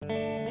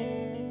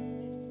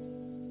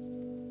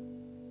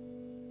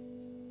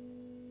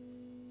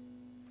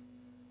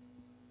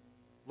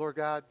Lord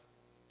God,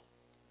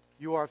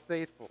 you are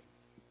faithful.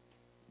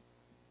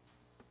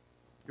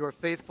 You are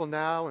faithful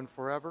now and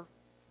forever.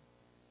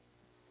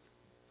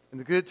 In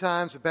the good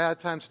times, the bad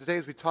times, today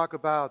as we talk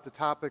about the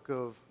topic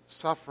of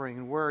suffering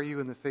and where are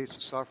you in the face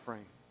of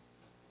suffering,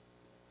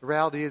 the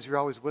reality is you're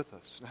always with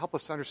us. And help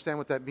us to understand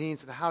what that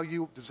means and how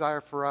you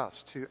desire for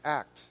us to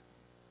act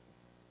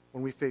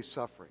when we face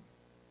suffering.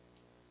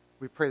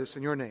 We pray this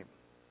in your name.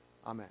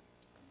 Amen.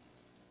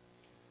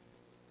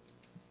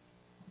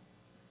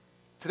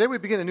 Today we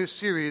begin a new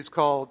series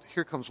called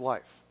Here Comes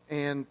Life.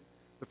 And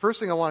the first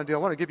thing I want to do,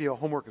 I want to give you a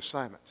homework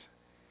assignment.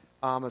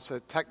 It's a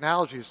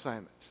technology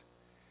assignment.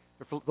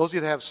 For those of you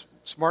that have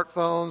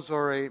smartphones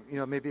or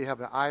maybe you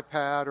have an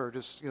iPad or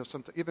just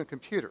even a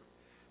computer,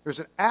 there's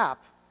an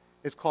app.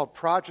 It's called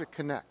Project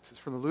Connect. It's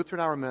from the Lutheran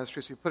Hour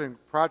Ministry. So you put in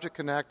Project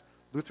Connect,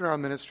 Lutheran Hour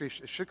Ministry.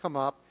 It should come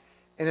up.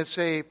 And it's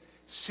a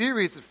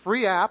series, a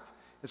free app.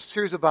 It's a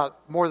series about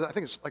more than, I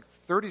think it's like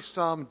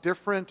 30-some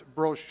different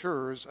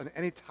brochures on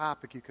any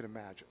topic you can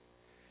imagine.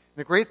 And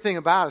the great thing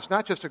about it, it's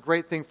not just a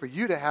great thing for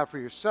you to have for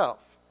yourself,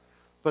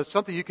 but it's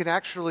something you can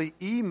actually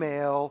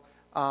email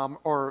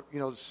or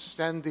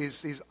send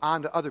these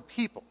on to other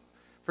people.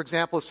 For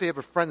example, let's say you have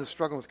a friend that's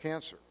struggling with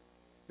cancer.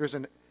 There's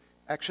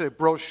actually a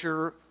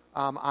brochure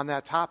on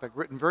that topic,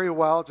 written very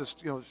well,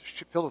 just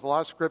filled with a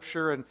lot of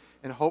scripture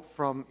and hope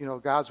from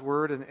God's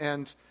word.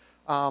 And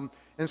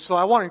so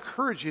I want to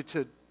encourage you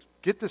to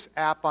get this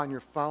app on your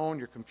phone,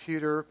 your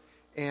computer,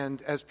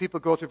 and as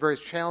people go through various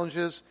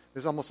challenges,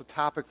 there's almost a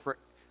topic for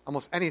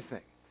almost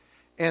anything.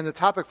 And the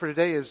topic for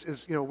today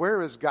is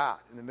where is God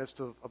in the midst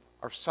of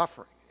our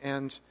suffering?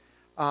 And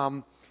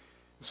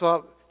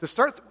so to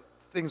start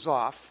things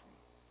off,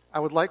 I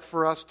would like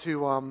for us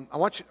to, I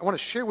want to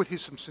share with you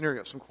some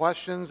scenarios, some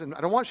questions, and I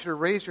don't want you to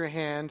raise your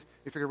hand,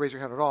 if you're going to raise your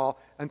hand at all,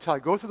 until I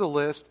go through the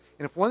list,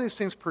 and if one of these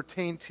things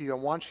pertain to you, I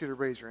want you to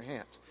raise your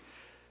hand.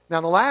 Now,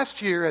 in the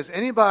last year, has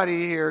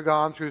anybody here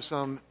gone through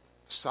some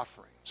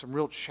suffering, some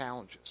real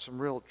challenges, some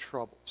real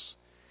troubles?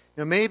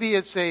 Maybe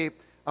it's a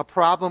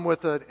problem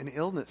with an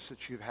illness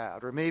that you've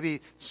had, or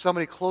maybe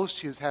somebody close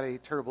to you has had a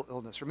terrible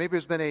illness, or maybe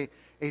there's been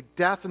a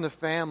death in the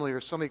family,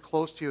 or somebody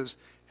close to you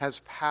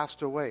has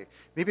passed away.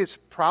 Maybe it's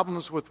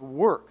problems with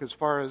work as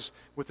far as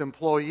with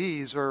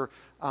employees, or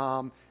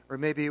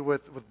maybe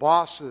with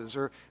bosses,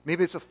 or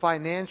maybe it's a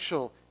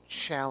financial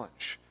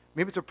challenge.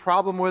 Maybe it's a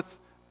problem with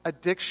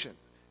addiction.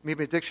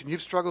 Maybe addiction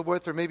you've struggled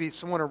with, or maybe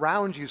someone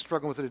around you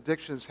struggling with an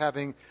addiction is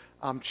having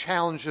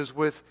challenges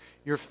with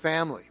your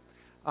family.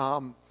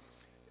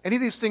 Any of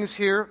these things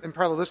here, and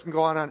probably the list can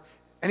go on.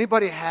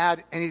 Anybody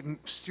had any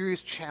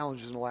serious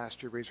challenges in the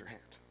last year? Raise your hand.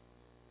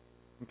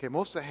 Okay,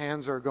 most of the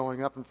hands are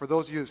going up, and for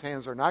those of you whose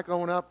hands are not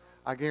going up,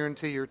 I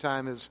guarantee your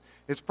time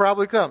it's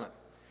probably coming.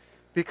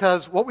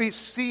 Because what we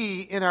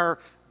see in our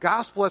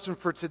gospel lesson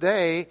for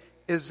today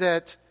is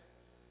that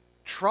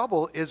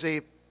trouble is a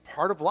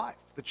part of life.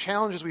 The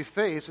challenges we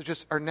face are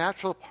just our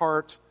natural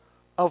part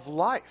of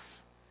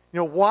life.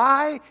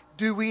 Why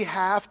do we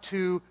have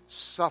to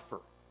suffer?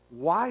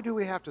 Why do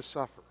we have to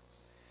suffer?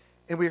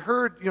 And we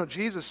heard,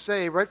 Jesus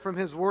say right from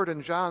his word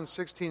in John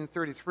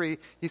 16:33,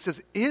 he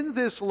says, "In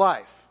this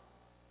life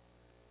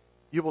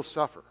you will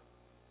suffer.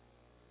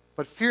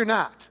 But fear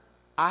not,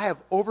 I have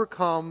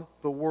overcome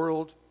the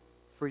world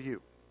for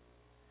you."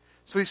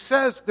 So he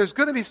says there's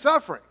going to be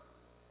suffering.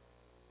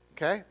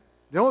 Okay?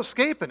 No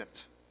escaping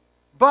it.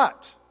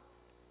 But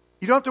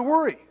you don't have to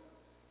worry.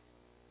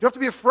 You don't have to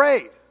be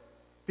afraid,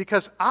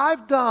 because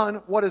I've done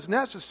what is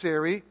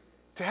necessary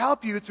to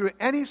help you through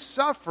any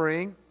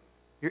suffering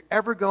you're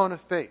ever going to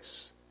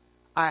face.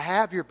 I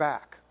have your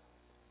back.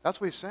 That's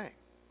what he's saying.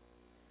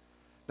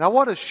 Now, I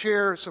want to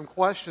share some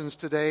questions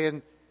today,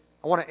 and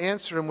I want to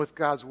answer them with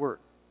God's word.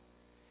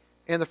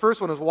 And the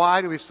first one is, why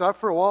do we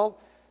suffer? Well,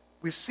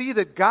 we see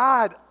that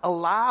God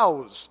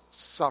allows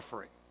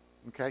suffering.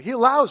 Okay? He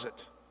allows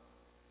it.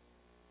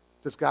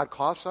 Does God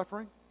cause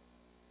suffering?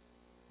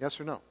 Yes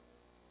or no?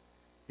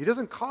 He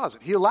doesn't cause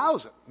it. He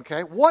allows it.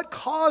 Okay? What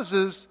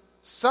causes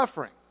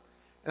suffering?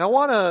 And I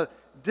want to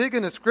dig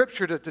into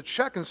Scripture to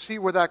check and see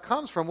where that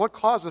comes from. What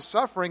causes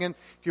suffering? And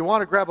if you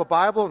want to grab a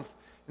Bible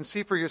and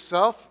see for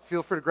yourself,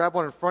 feel free to grab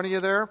one in front of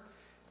you there.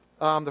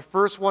 The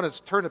first one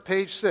is turn to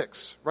page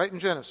 6, right in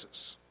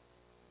Genesis.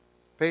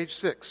 Page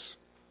 6.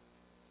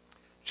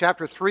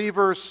 Chapter 3,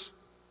 verse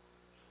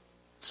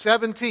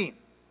 17.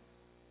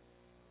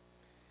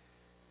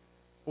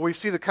 We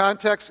see the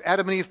context,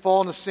 Adam and Eve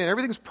fall into sin.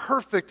 Everything's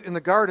perfect in the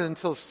garden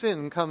until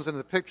sin comes into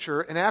the picture.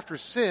 And after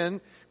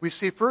sin, we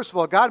see, first of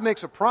all, God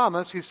makes a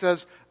promise. He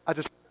says, a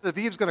descendant of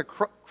Eve is going to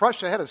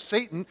crush the head of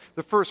Satan,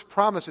 the first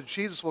promise that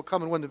Jesus will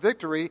come and win the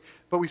victory.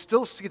 But we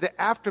still see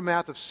the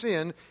aftermath of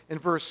sin in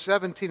verse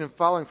 17 and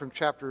following from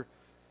chapter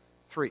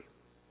 3.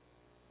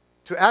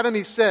 To Adam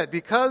he said,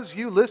 "Because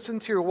you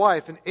listened to your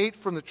wife and ate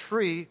from the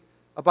tree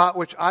about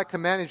which I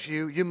commanded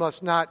you, you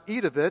must not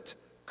eat of it.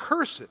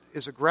 Cursed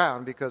is the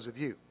ground because of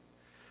you.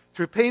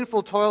 Through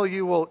painful toil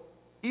you will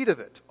eat of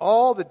it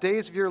all the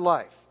days of your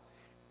life.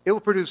 It will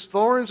produce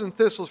thorns and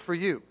thistles for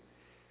you,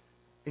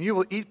 and you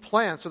will eat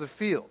plants of the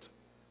field.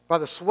 By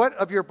the sweat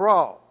of your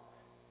brow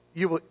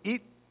you will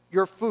eat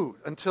your food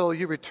until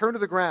you return to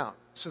the ground,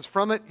 since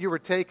from it you were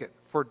taken.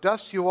 For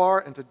dust you are,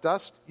 and to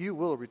dust you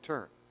will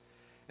return.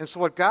 And so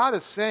what God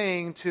is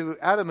saying to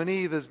Adam and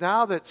Eve is,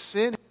 now that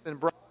sin has been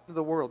brought into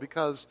the world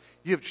because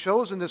you have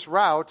chosen this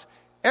route,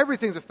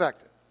 everything's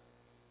affected.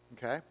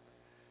 Okay?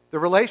 The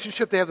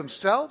relationship they have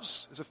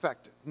themselves is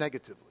affected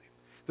negatively.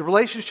 The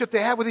relationship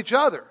they have with each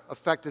other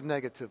affected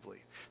negatively.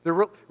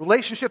 The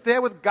relationship they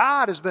have with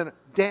God has been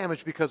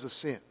damaged because of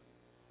sin.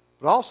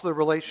 But also the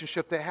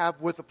relationship they have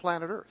with the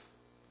planet Earth.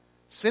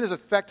 Sin has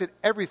affected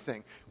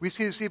everything. We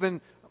see this even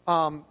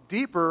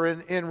deeper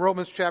in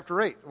Romans chapter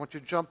 8. I want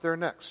you to jump there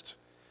next.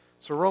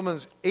 So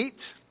Romans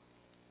 8,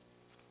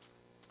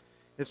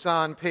 it's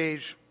on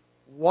page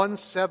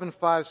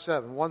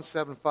 1757.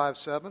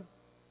 1757.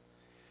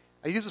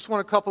 I used this one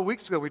a couple of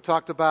weeks ago. We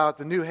talked about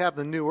the new heaven,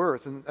 the new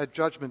earth, and at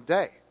Judgment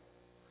Day.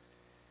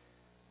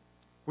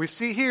 We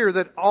see here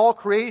that all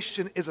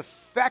creation is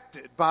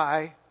affected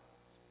by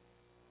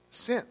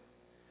sin.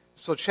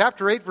 So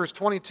chapter 8, verse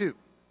 22,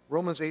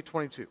 Romans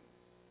 8:22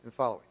 and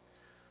following.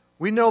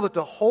 We know that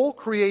the whole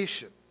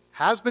creation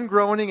has been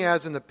groaning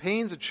as in the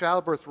pains of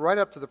childbirth right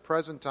up to the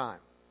present time.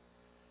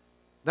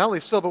 Not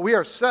only so, but we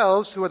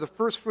ourselves, who are the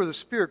first fruit of the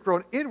Spirit,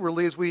 groan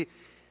inwardly as we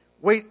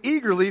wait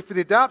eagerly for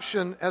the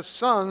adoption as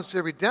sons,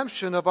 the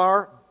redemption of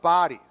our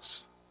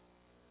bodies.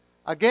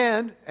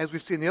 Again, as we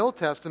see in the Old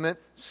Testament,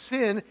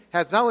 sin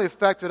has not only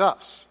affected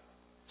us,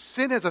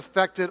 sin has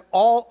affected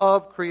all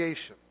of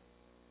creation.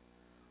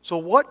 So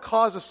what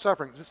causes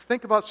suffering? Just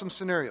think about some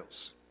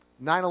scenarios.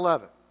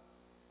 9/11.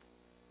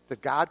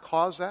 Did God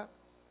cause that?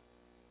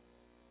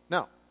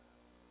 No.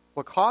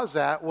 What caused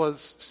that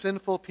was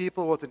sinful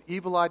people with an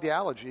evil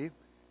ideology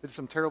that did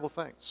some terrible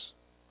things.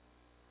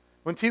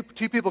 When two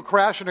people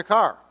crash in a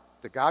car,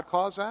 did God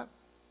cause that?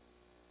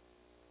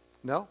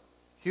 No.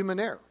 Human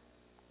error.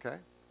 Okay?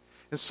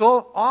 And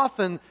so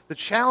often the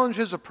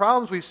challenges, the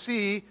problems we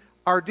see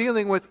are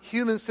dealing with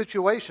human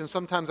situations,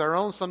 sometimes our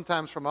own,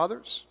 sometimes from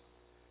others.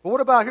 But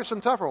what about, here's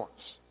some tougher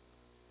ones.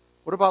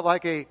 What about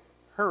like a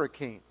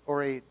hurricane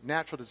or a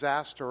natural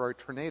disaster or a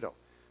tornado?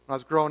 When I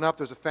was growing up,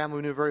 there's a family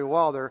we knew very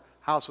well. Their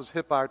house was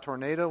hit by a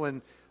tornado,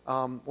 and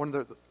one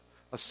of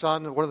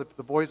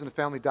the boys in the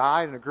family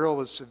died, and a girl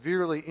was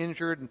severely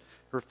injured and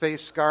her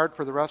face scarred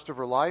for the rest of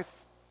her life.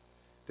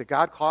 Did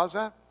God cause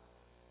that?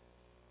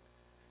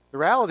 The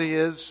reality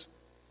is,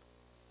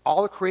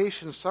 all of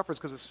creation suffers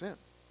because of sin.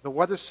 The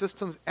weather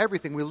systems,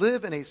 everything. We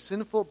live in a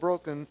sinful,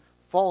 broken,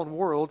 fallen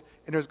world,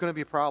 and there's going to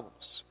be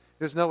problems.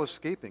 There's no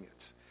escaping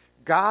it.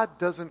 God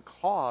doesn't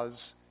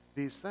cause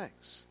these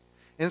things.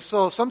 And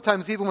so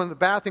sometimes even when the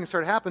bad things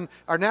start happening,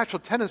 our natural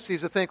tendency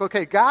is to think,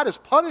 okay, God is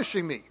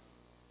punishing me.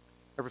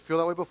 Ever feel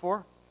that way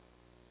before?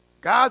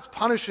 God's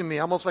punishing me,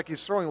 almost like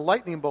he's throwing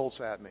lightning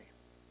bolts at me.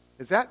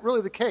 Is that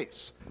really the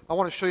case? I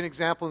want to show you an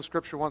example in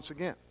Scripture once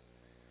again.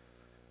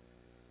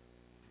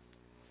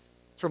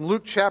 It's from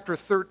Luke chapter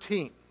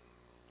 13.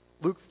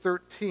 Luke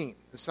 13.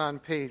 It's on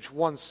page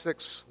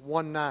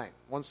 1619.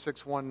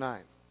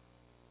 1619.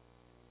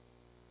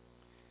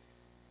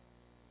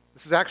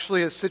 This is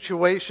actually a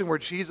situation where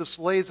Jesus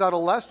lays out a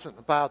lesson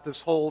about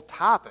this whole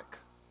topic.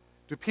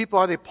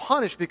 Are they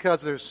punished because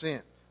of their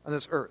sin on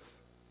this earth?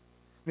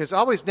 And there's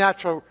always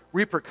natural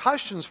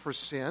repercussions for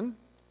sin.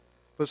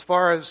 But as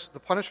far as the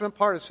punishment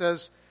part, it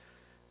says,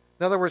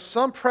 in other words,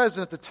 some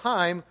present at the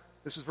time,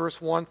 this is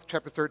verse 1,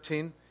 chapter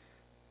 13,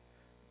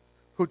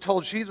 who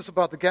told Jesus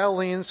about the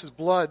Galileans whose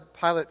blood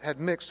Pilate had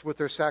mixed with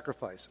their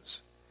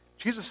sacrifices.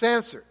 Jesus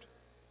answered,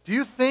 do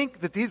you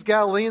think that these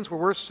Galileans were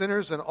worse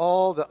sinners than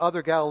all the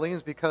other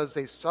Galileans because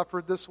they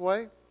suffered this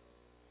way?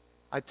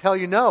 I tell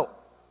you no.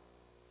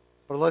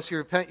 But unless you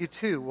repent, you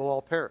too will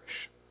all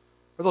perish.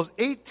 Or those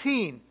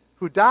 18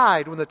 who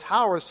died when the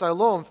tower of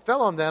Siloam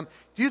fell on them,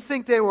 do you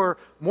think they were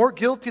more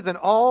guilty than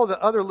all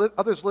the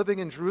others living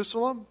in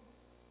Jerusalem?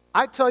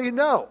 I tell you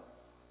no.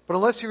 But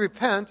unless you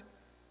repent,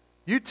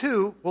 you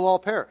too will all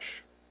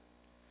perish.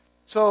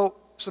 So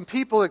some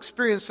people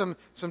experienced some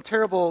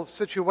terrible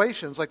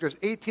situations, like there's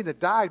 18 that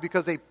died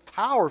because a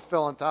tower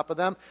fell on top of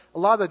them. A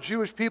lot of the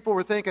Jewish people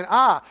were thinking,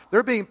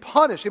 they're being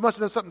punished. They must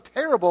have done something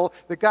terrible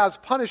that God's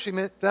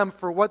punishing them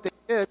for what they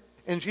did.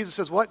 And Jesus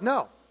says, what?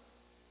 No.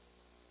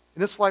 In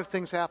this life,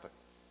 things happen.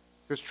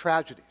 There's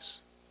tragedies.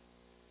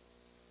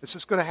 It's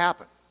just going to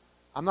happen.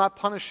 I'm not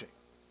punishing.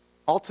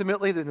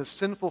 Ultimately, in the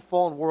sinful,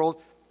 fallen world,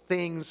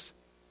 things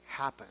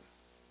happen.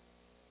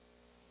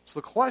 So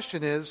the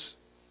question is,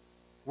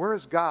 where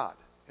is God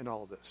in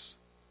all of this?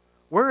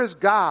 Where is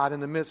God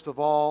in the midst of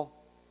all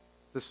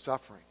this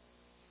suffering?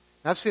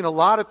 And I've seen a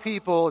lot of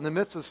people in the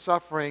midst of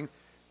suffering,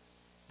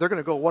 they're going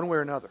to go one way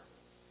or another.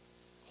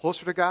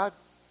 Closer to God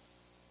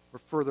or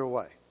further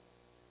away.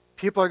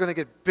 People are going to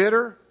get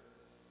bitter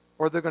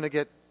or they're going to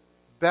get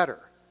better,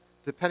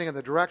 depending on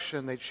the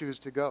direction they choose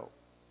to go.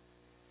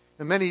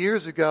 And many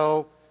years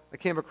ago, I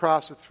came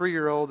across a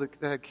 3-year-old that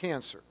had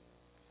cancer.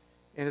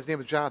 And his name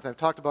was Jonathan. I've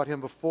talked about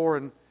him before,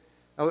 and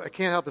I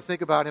can't help but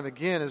think about him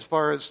again as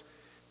far as,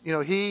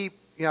 I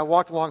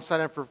walked alongside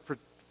him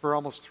for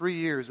almost 3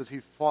 years as he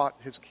fought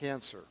his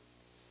cancer.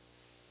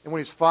 And when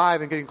he's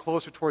 5 and getting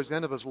closer towards the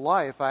end of his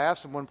life, I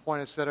asked him one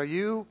point, I said, are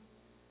you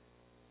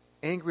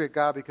angry at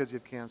God because you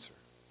have cancer?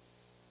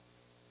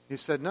 He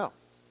said, no.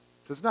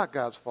 He said, it's not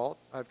God's fault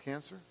I have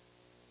cancer.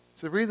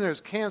 So the reason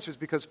there's cancer is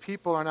because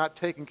people are not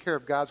taking care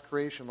of God's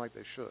creation like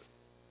they should.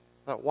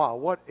 I thought, wow,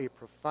 what a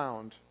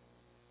profound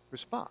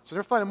response. And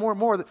they're finding more and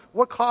more that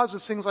what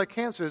causes things like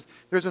cancer is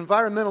there's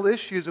environmental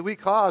issues that we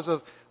cause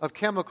of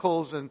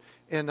chemicals and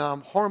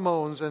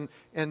hormones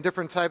and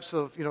different types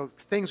of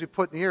things we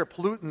put in the air,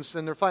 pollutants,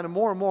 and they're finding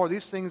more and more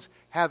these things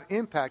have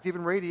impact,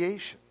 even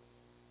radiation.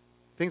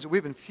 Things that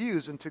we've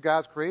infused into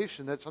God's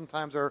creation that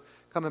sometimes are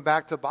coming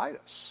back to bite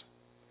us.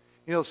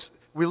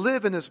 We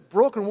live in this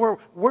broken world.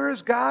 Where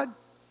is God?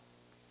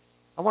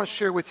 I want to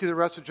share with you the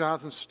rest of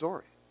Jonathan's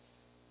story.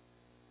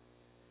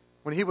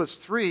 When he was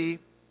 3,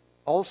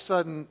 all of a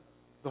sudden,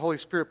 the Holy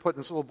Spirit put in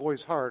this little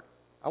boy's heart,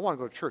 I want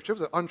to go to church. It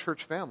was an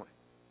unchurched family.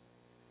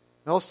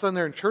 And all of a sudden,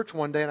 they're in church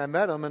one day, and I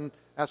met them and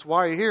asked,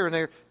 why are you here? And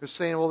they're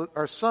saying, well,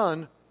 our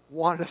son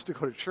wanted us to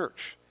go to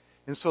church.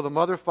 And so the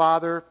mother,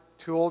 father,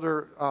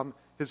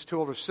 his 2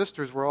 older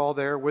sisters were all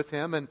there with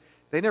him, and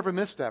they never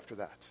missed after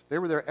that. They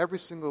were there every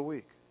single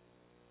week.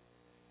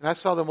 And I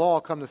saw them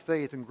all come to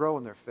faith and grow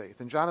in their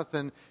faith. And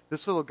Jonathan,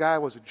 this little guy,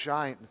 was a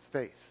giant in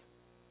faith.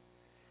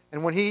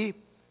 And when he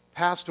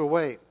passed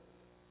away,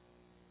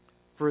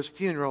 for his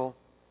funeral,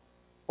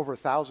 over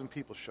 1,000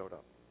 people showed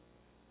up.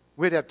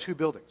 We had to have 2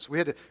 buildings. We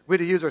had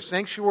to use our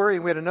sanctuary,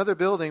 and we had another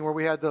building where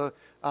we had to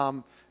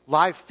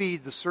live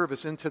feed the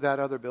service into that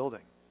other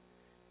building.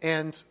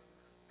 And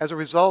as a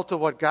result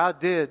of what God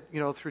did,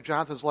 through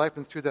Jonathan's life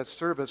and through that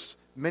service,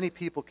 many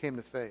people came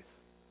to faith.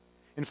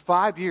 In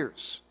 5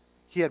 years,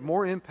 he had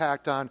more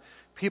impact on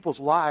people's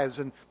lives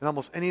than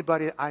almost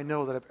anybody I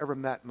know that I've ever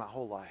met in my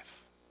whole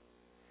life.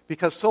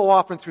 Because so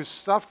often through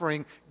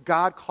suffering,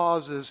 God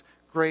causes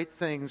great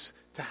things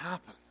to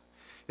happen.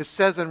 It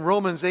says in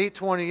Romans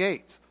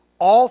 8:28,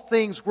 all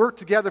things work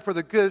together for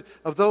the good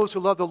of those who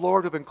love the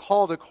Lord, who have been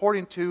called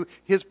according to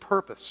his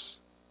purpose.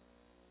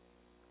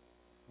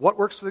 What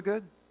works to the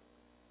good?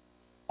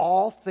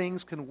 All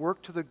things can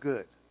work to the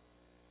good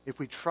if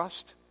we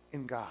trust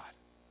in God.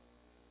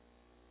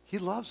 He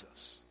loves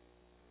us.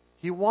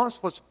 He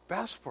wants what's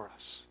best for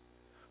us.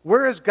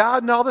 Where is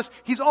God in all this?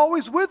 He's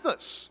always with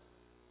us.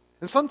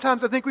 And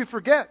sometimes I think we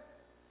forget.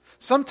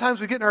 Sometimes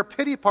we get in our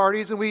pity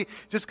parties and we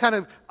just kind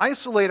of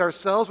isolate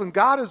ourselves when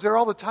God is there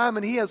all the time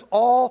and he has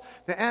all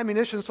the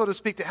ammunition, so to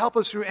speak, to help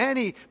us through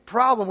any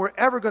problem we're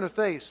ever going to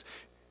face.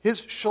 His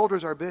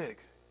shoulders are big.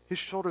 His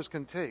shoulders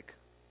can take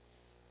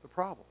the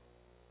problem.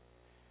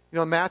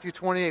 In Matthew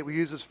 28, we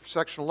use this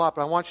section a lot,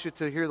 but I want you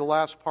to hear the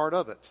last part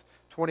of it,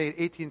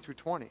 28:18 through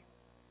 20.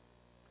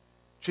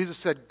 Jesus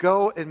said,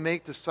 go and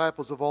make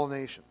disciples of all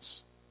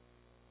nations,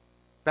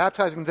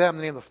 baptizing them in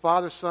the name of the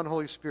Father, Son, and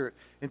Holy Spirit,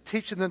 and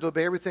teaching them to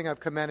obey everything I've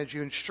commanded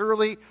you. And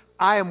surely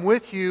I am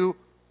with you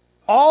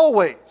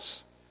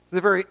always, to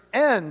the very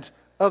end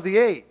of the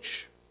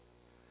age.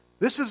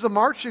 This is the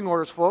marching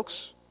orders,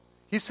 folks.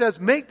 He says,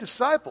 make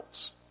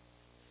disciples.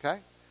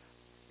 Okay?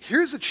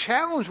 Here's a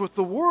challenge with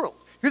the world.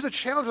 Here's a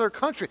challenge with our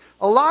country.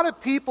 A lot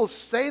of people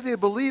say they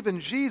believe in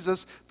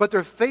Jesus, but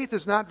their faith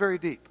is not very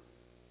deep.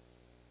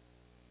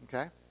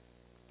 Okay?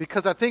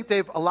 Because I think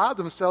they've allowed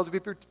themselves to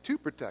be too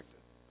protected.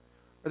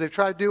 Or they've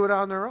tried to do it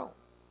on their own.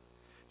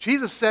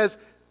 Jesus says,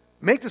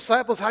 make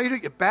disciples. How do you do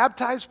it? You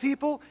baptize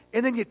people,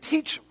 and then you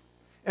teach them.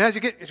 And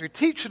as you're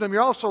teaching them,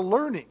 you're also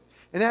learning.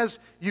 And as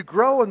you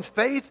grow in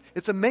faith,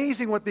 it's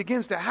amazing what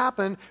begins to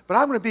happen. But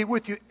I'm going to be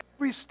with you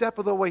every step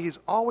of the way. He's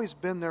always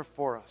been there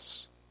for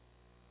us.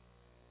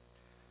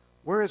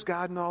 Where is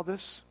God in all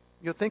this?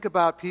 Think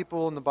about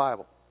people in the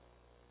Bible.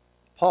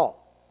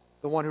 Paul,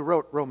 the one who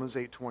wrote Romans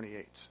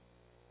 8:28.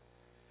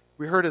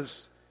 We heard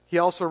he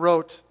also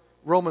wrote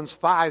Romans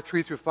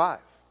 5:3 through 5.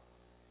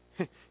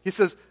 He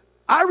says,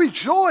 I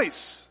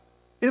rejoice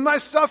in my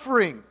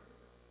suffering.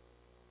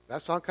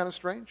 That sound kind of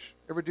strange?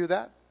 Ever do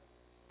that?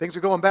 Things are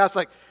going bad. It's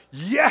like,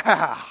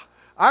 yeah,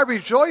 I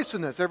rejoice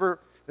in this.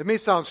 It may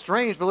sound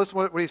strange, but listen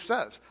to what he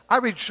says. I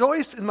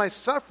rejoice in my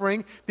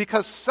suffering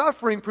because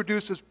suffering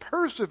produces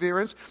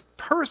perseverance,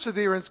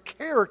 perseverance,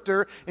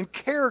 character, and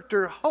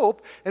character,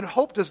 hope. And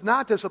hope does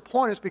not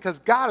disappoint us because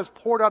God has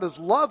poured out his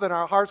love in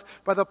our hearts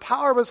by the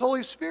power of his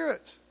Holy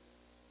Spirit.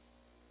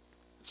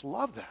 Let's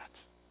love that.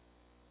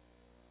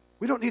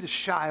 We don't need to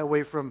shy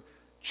away from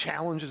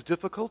challenges,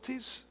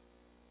 difficulties.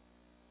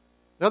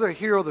 Another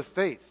hero of the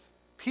faith,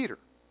 Peter.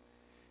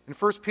 In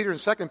 1 Peter and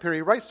 2 Peter,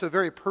 he writes to a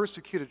very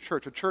persecuted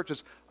church. A church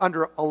is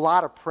under a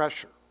lot of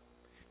pressure.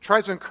 He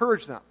tries to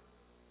encourage them.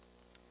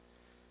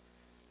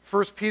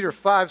 1 Peter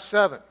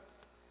 5:7.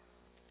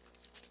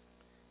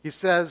 He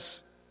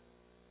says,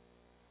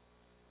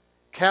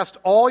 cast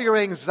all your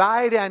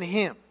anxiety on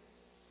him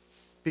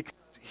because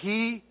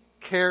he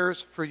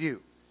cares for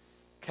you.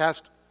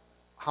 Cast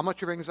how much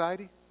of your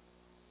anxiety?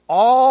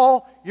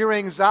 All your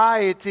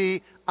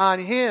anxiety on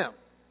him.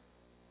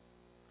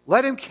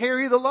 Let him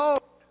carry the load.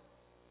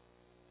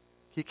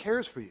 He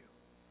cares for you.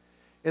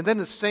 And then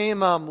the same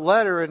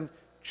letter in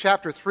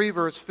chapter 3,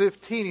 verse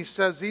 15, he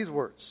says these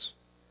words.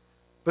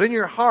 But in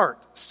your heart,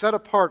 set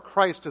apart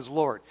Christ as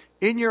Lord.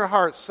 In your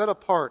heart, set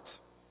apart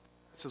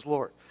Christ as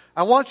Lord.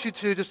 I want you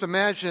to just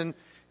imagine,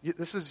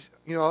 this is,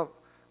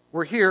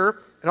 we're here,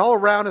 and all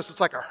around us it's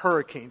like a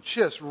hurricane,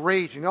 just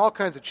raging, all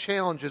kinds of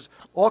challenges,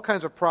 all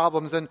kinds of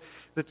problems. And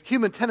the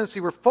human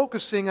tendency, we're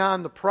focusing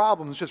on the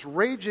problems just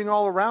raging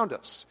all around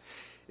us.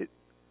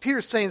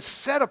 Peter's saying,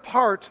 set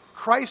apart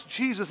Christ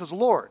Jesus as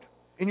Lord.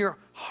 In your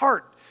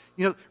heart,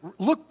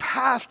 look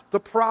past the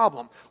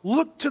problem.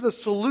 Look to the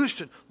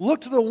solution.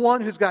 Look to the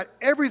one who's got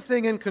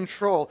everything in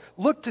control.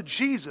 Look to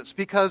Jesus,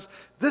 because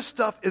this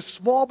stuff is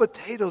small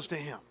potatoes to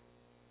him.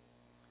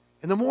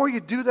 And the more you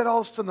do that,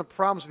 all of a sudden the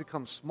problems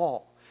become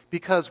small.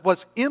 Because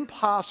what's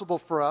impossible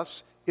for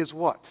us is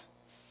what?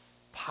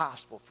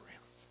 Possible for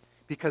him.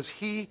 Because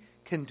he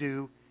can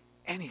do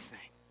anything.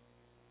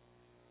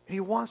 And he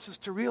wants us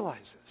to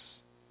realize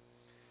this.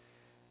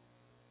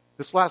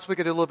 This last week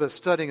I did a little bit of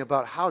studying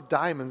about how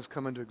diamonds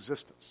come into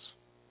existence.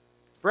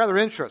 It's rather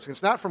interesting.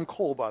 It's not from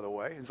coal, by the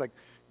way.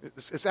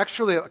 It's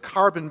actually a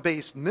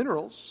carbon-based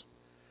minerals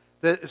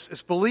that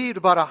is believed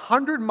about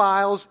 100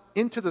 miles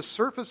into the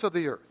surface of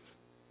the earth.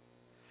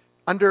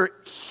 Under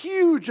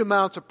huge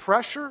amounts of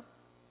pressure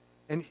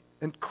and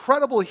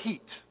incredible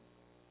heat,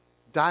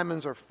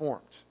 diamonds are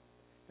formed.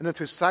 And then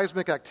through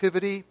seismic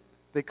activity,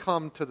 they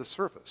come to the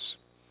surface.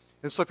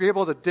 And so if you're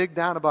able to dig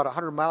down about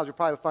 100 miles, you'll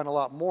probably find a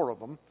lot more of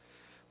them.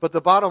 But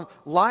the bottom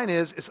line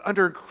is, it's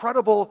under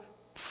incredible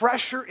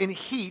pressure and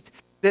heat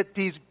that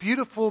these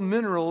beautiful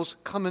minerals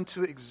come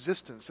into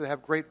existence that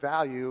have great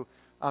value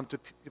to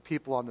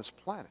people on this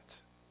planet.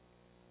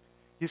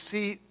 You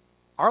see,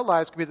 our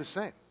lives can be the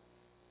same.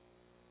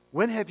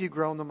 When have you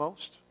grown the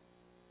most?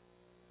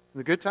 In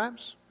the good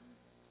times?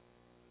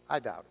 I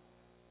doubt it.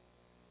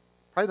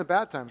 Probably in the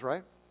bad times,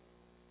 right?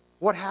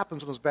 What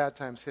happens when those bad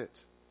times hit?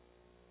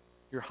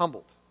 You're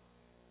humbled.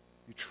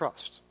 You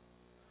trust.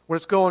 When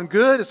it's going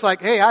good, it's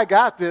like, hey, I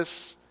got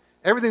this.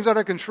 Everything's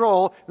under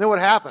control. And then what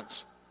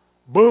happens?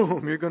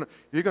 Boom,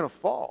 you're gonna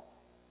fall.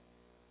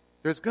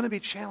 There's going to be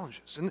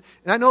challenges. And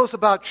I know this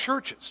about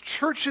churches.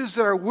 Churches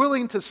that are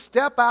willing to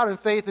step out in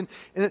faith. And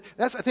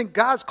that's, I think,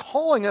 God's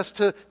calling us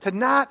to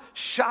not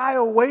shy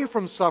away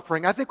from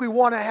suffering. I think we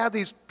want to have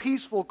these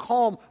peaceful,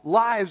 calm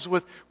lives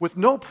with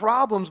no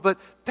problems. But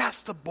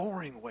that's the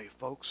boring way,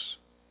 folks.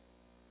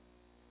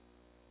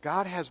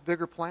 God has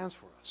bigger plans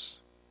for us.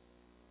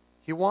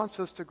 He wants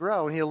us to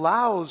grow, and he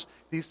allows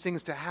these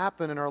things to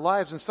happen in our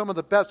lives. And some of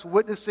the best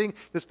witnessing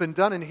that's been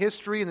done in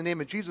history in the name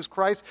of Jesus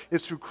Christ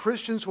is through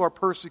Christians who are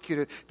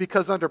persecuted,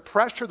 because under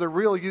pressure, the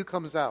real you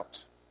comes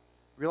out.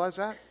 Realize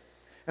that?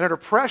 And under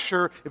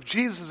pressure, if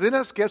Jesus is in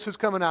us, guess who's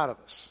coming out of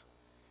us?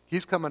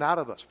 He's coming out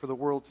of us for the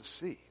world to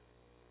see. And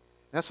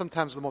that's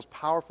sometimes the most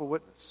powerful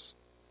witness.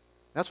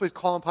 And that's what he's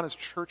calling upon his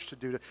church to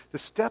do, to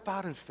step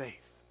out in faith.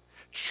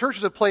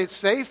 Churches that play it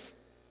safe,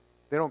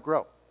 they don't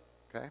grow.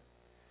 Okay?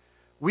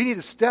 We need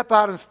to step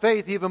out in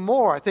faith even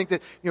more. I think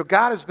that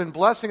God has been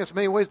blessing us in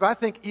many ways, but I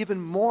think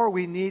even more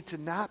we need to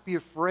not be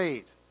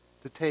afraid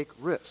to take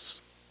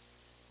risks.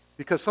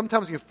 Because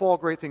sometimes when you fall,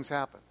 great things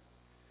happen.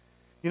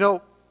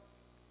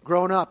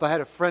 Growing up, I had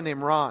a friend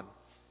named Ron,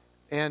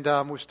 and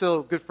we're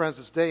still good friends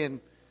this day, and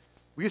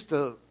we used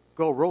to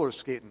go roller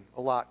skating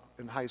a lot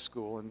in high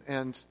school.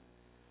 And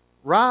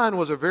Ron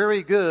was a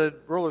very good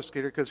roller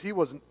skater because he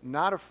was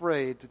not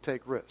afraid to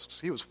take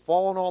risks. He was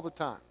falling all the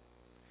time.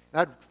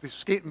 I'd be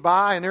skating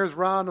by, and there's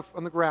Ron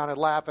on the ground. I'd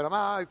laugh at him.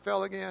 He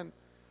fell again.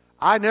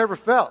 I never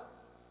fell.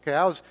 Okay,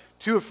 I was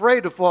too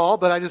afraid to fall,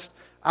 but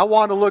I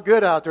wanted to look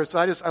good out there, so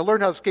I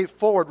learned how to skate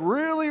forward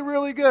really,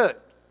 really good.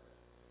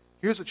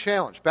 Here's the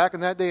challenge. Back in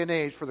that day and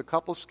age, for the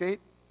couple skate,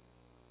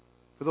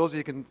 for those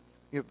of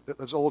you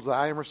as old as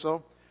I am or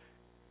so,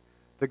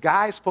 the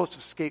guy's supposed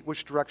to skate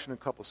which direction in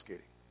couple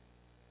skating?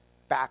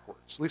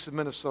 Backwards. At least in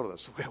Minnesota,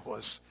 that's the way it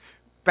was.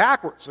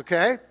 Backwards,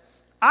 okay?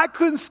 I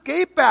couldn't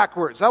skate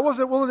backwards. I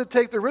wasn't willing to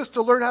take the risk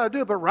to learn how to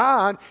do it. But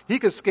Ron, he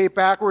could skate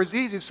backwards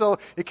easy. So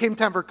it came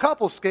time for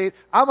couple skate.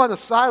 I'm on the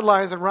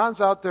sidelines, and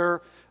Ron's out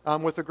there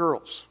with the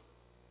girls.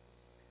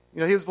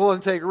 He was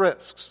willing to take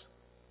risks.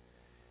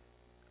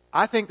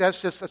 I think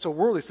that's a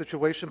worldly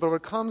situation. But when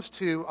it comes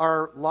to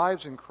our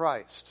lives in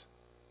Christ,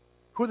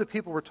 who are the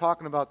people we're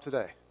talking about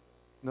today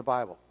in the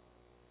Bible?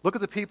 Look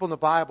at the people in the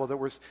Bible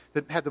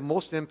that had the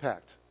most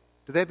impact.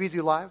 Did they have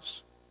easy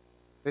lives?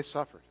 They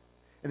suffered.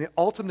 And the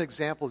ultimate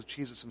example is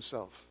Jesus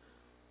himself.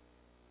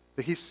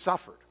 That he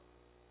suffered.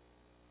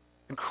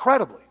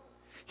 Incredibly.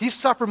 He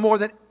suffered more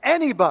than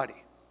anybody.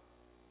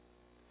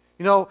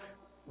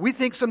 We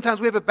think sometimes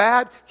we have it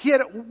bad. He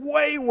had it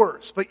way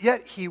worse. But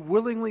yet he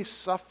willingly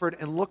suffered,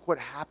 and look what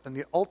happened.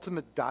 The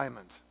ultimate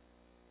diamond.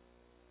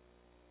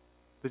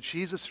 That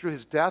Jesus, through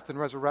his death and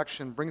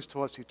resurrection, brings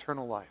to us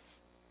eternal life.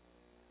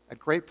 At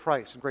great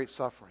price and great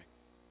suffering.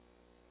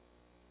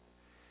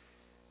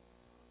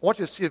 I want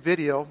you to see a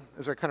video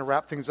as I kind of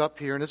wrap things up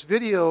here. And this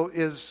video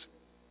is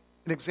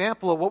an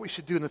example of what we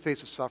should do in the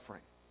face of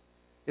suffering.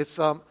 It's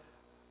a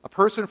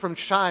person from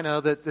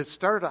China that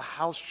started a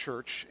house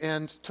church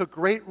and took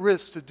great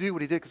risks to do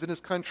what he did, because in his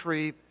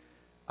country,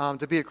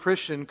 to be a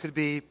Christian could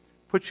be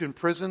put you in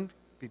prison,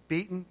 be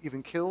beaten,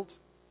 even killed.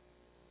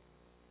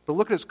 But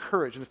look at his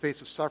courage in the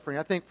face of suffering.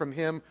 I think from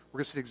him, we're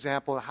going to see an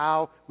example of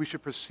how we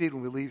should proceed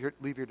when we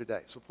leave here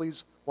today. So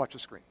please watch the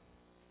screen.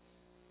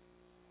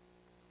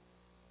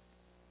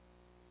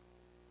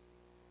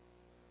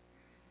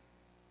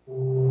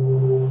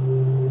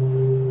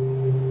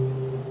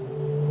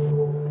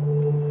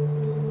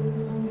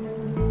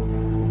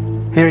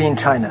 Here in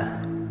China,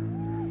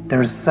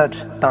 there is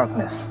such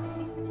darkness.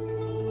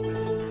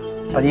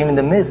 But even in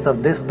the midst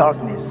of this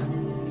darkness,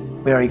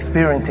 we are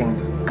experiencing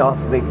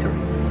God's victory.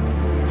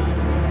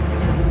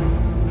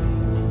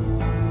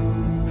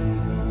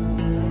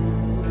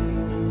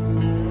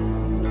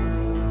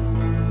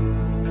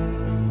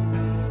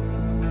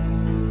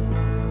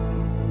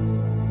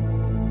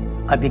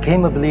 I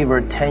became a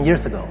believer 10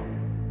 years ago.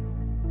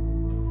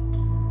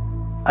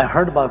 I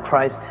heard about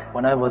Christ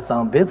when I was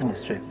on a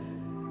business trip.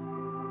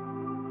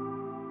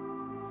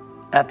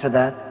 After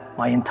that,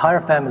 my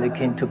entire family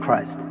came to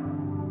Christ.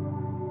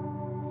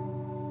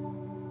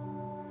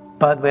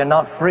 But we are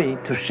not free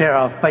to share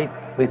our faith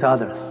with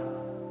others.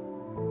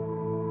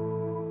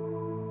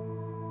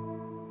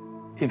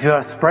 If you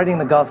are spreading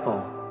the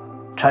gospel,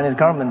 Chinese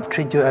government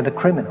treats you as a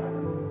criminal.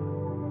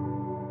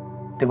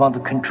 They want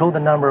to control the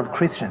number of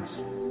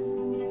Christians.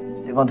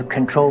 They want to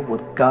control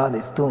what God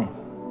is doing.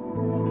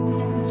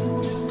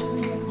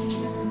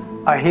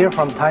 I hear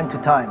from time to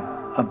time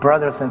of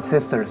brothers and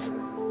sisters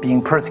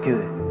being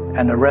persecuted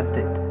and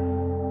arrested.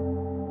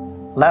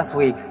 Last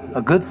week,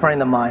 a good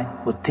friend of mine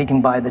was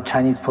taken by the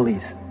Chinese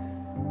police.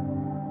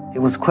 He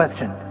was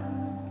questioned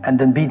and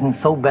then beaten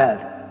so bad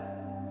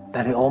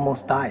that he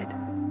almost died.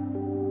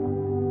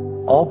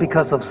 All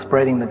because of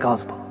spreading the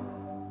gospel.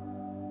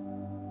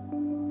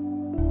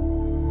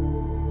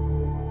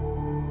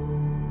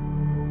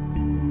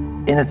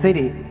 In the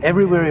city,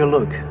 everywhere you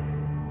look,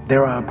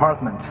 there are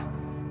apartments.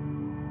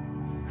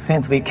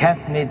 Since we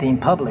can't meet in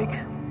public,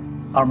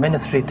 our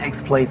ministry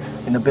takes place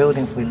in the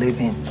buildings we live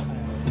in.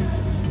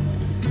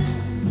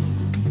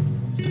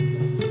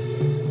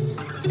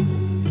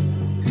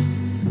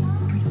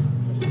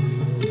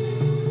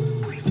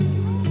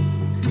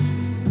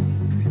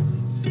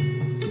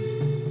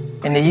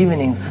 In the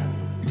evenings,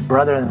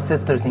 brothers and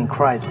sisters in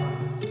Christ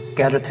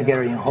gather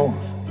together in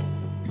homes.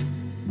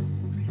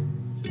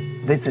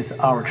 This is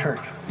our church.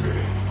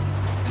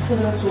 这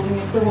个属灵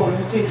是我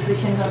们最实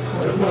现的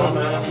合一。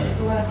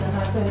主啊，神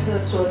啊，在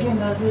这所定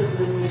的日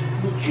子，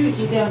你聚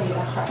集掉你的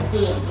孩子。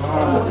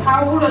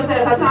他无论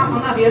在他帐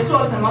篷那边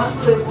做什么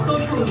事，都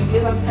求你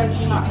给他开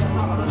启那条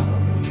道路。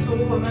所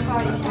以我们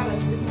把以下的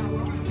指导。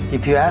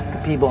 If you ask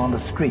people on the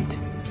street,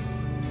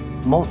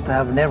 most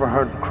have never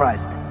heard of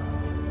Christ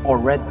or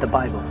read the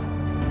Bible.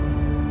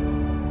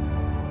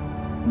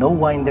 No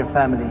one in their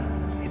family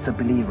is a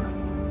believer.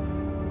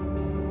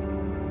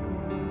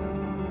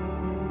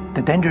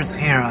 The dangers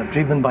here are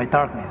driven by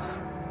darkness,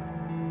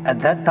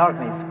 and that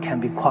darkness can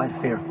be quite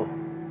fearful,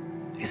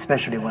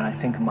 especially when I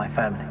think of my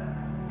family.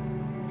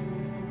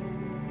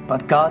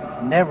 But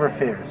God never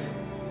fears,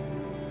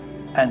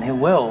 and He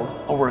will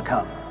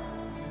overcome.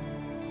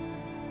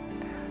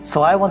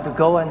 So I want to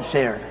go and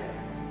share,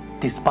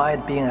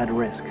 despite being at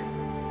risk.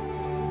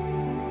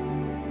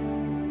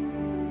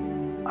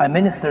 I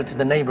minister to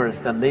the neighbors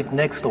that live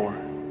next door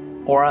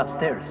or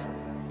upstairs.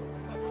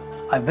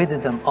 I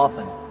visit them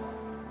often.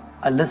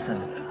 I listen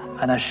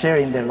and I share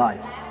in their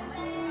life.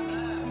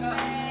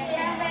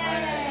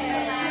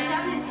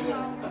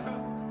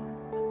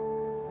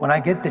 When I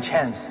get the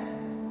chance,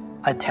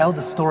 I tell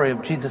the story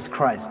of Jesus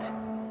Christ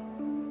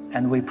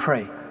and we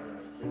pray.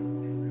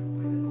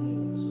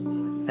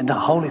 And the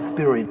Holy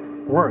Spirit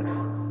works.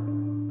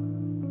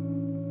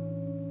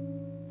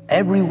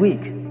 Every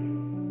week,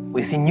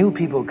 we see new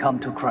people come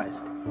to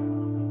Christ.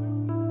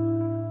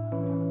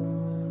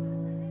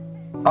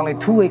 Only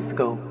 2 weeks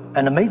ago,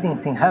 an amazing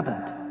thing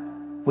happened.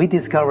 We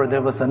discovered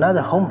there was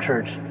another home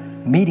church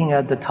meeting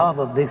at the top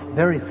of this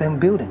very same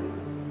building.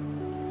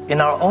 In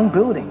our own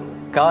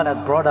building, God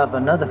had brought up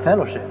another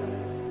fellowship.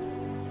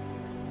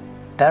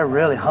 That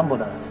really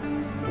humbled us.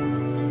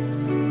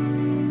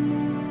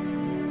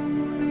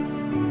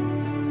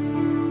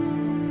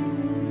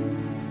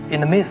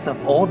 In the midst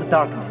of all the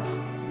darkness,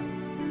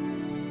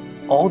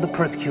 all the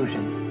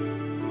persecution,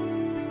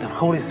 the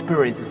Holy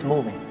Spirit is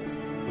moving.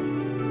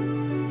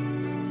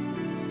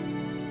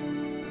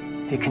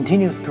 He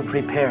continues to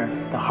prepare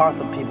the hearts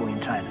of people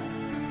in China.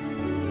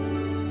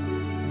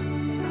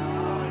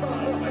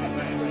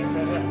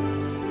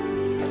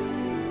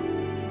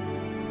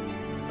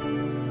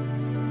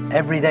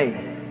 Every day,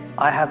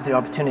 I have the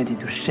opportunity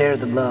to share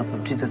the love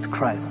of Jesus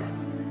Christ,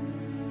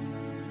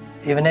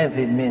 even if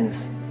it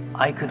means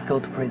I could go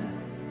to prison.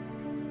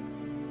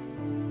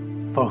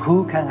 For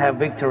who can have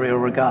victory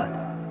over God?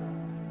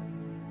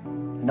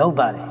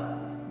 Nobody,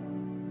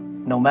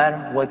 no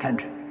matter what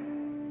country.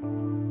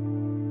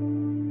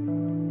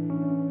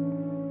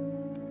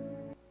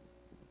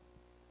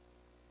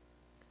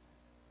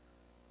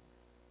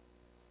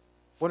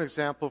 One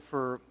example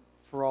for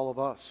all of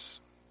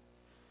us.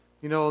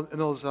 You know, in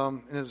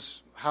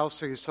his house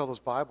there, you sell those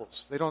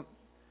Bibles. They don't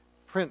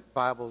print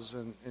Bibles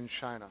in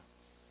China.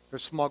 They're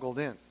smuggled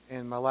in.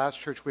 In my last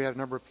church, we had a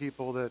number of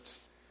people that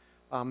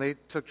they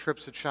took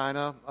trips to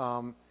China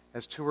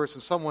as tourists,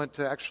 and some went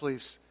to actually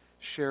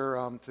share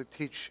to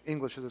teach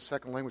English as a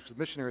second language because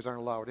missionaries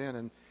aren't allowed in.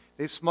 And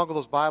they smuggled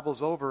those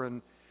Bibles over,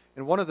 and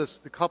one of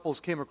the couples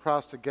came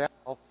across a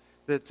gal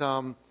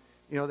that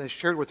they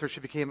shared with her. She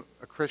became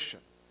a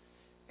Christian,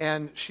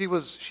 and she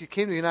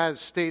came to the United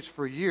States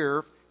for a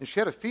year, and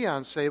she had a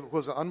fiance who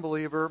was an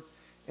unbeliever,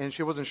 and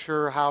she wasn't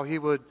sure how he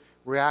would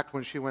react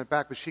when she went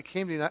back. But she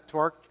came to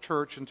our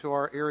church and to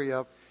our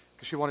area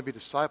because she wanted to be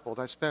discipled.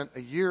 I spent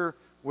a year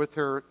with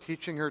her,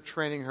 teaching her,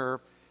 training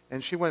her,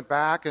 and she went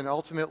back, and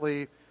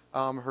ultimately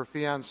her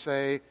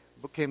fiancé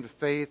came to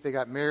faith. They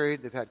got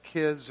married. They've had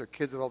kids. Their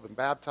kids have all been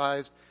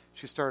baptized.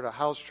 She started a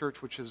house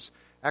church, which has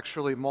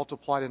actually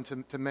multiplied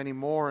into many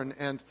more.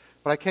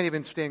 But I can't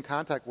even stay in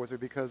contact with her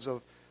because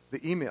of the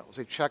emails.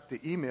 They check the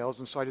emails,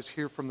 and so I just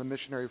hear from the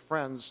missionary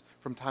friends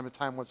from time to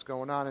time what's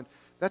going on. And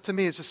that to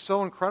me is just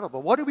so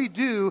incredible. What do we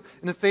do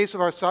in the face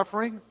of our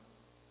suffering?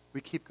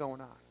 We keep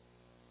going on.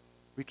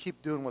 We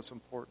keep doing what's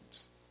important.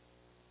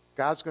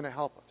 God's going to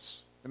help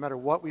us. No matter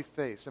what we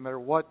face, no matter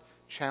what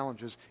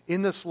challenges.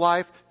 In this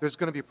life, there's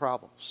going to be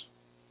problems.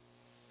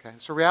 Okay,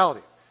 it's a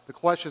reality. The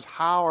question is,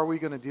 how are we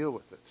going to deal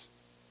with it?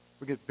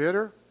 We get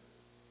bitter,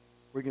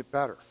 we get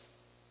better.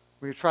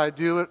 We're going to try to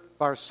do it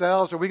by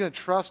ourselves, or are we going to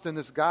trust in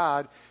this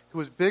God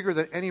who is bigger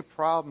than any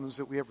problems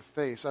that we ever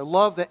face? I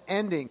love the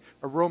ending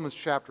of Romans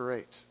chapter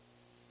 8.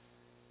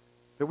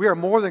 That we are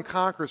more than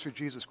conquerors through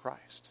Jesus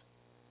Christ.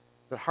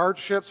 That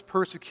hardships,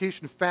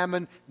 persecution,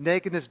 famine,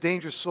 nakedness,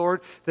 danger,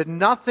 sword, that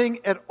nothing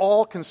at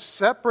all can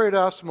separate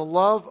us from the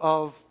love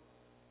of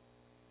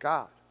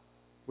God,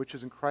 which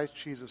is in Christ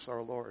Jesus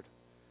our Lord.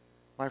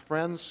 My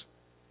friends,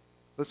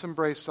 let's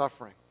embrace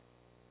suffering.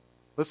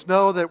 Let's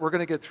know that we're going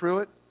to get through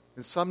it,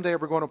 and someday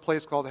we're going to a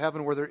place called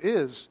heaven where there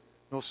is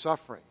no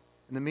suffering.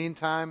 In the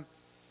meantime,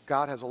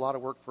 God has a lot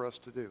of work for us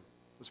to do.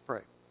 Let's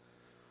pray.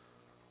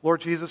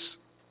 Lord Jesus,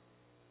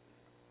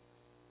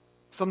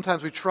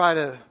 sometimes we try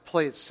to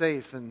play it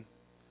safe, and in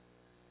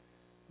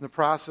the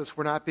process,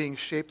 we're not being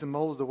shaped and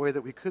molded the way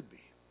that we could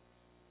be.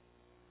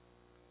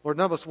 Lord,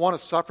 none of us want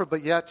to suffer,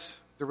 but yet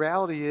the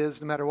reality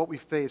is, no matter what we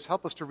face,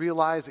 help us to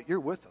realize that you're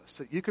with us,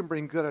 that you can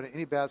bring good out of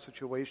any bad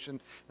situation.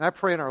 And I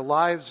pray in our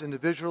lives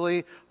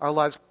individually, our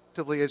lives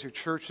collectively as your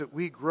church, that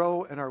we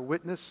grow in our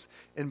witness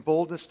and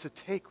boldness to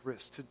take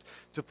risks,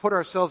 to put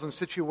ourselves in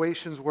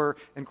situations where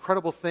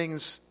incredible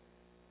things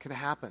can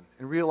happen,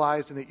 and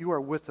realizing that you are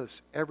with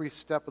us every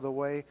step of the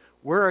way.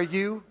 Where are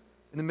you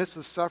in the midst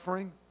of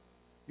suffering?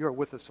 You are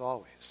with us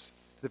always,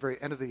 to the very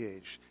end of the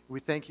age. We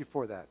thank you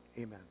for that.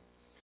 Amen.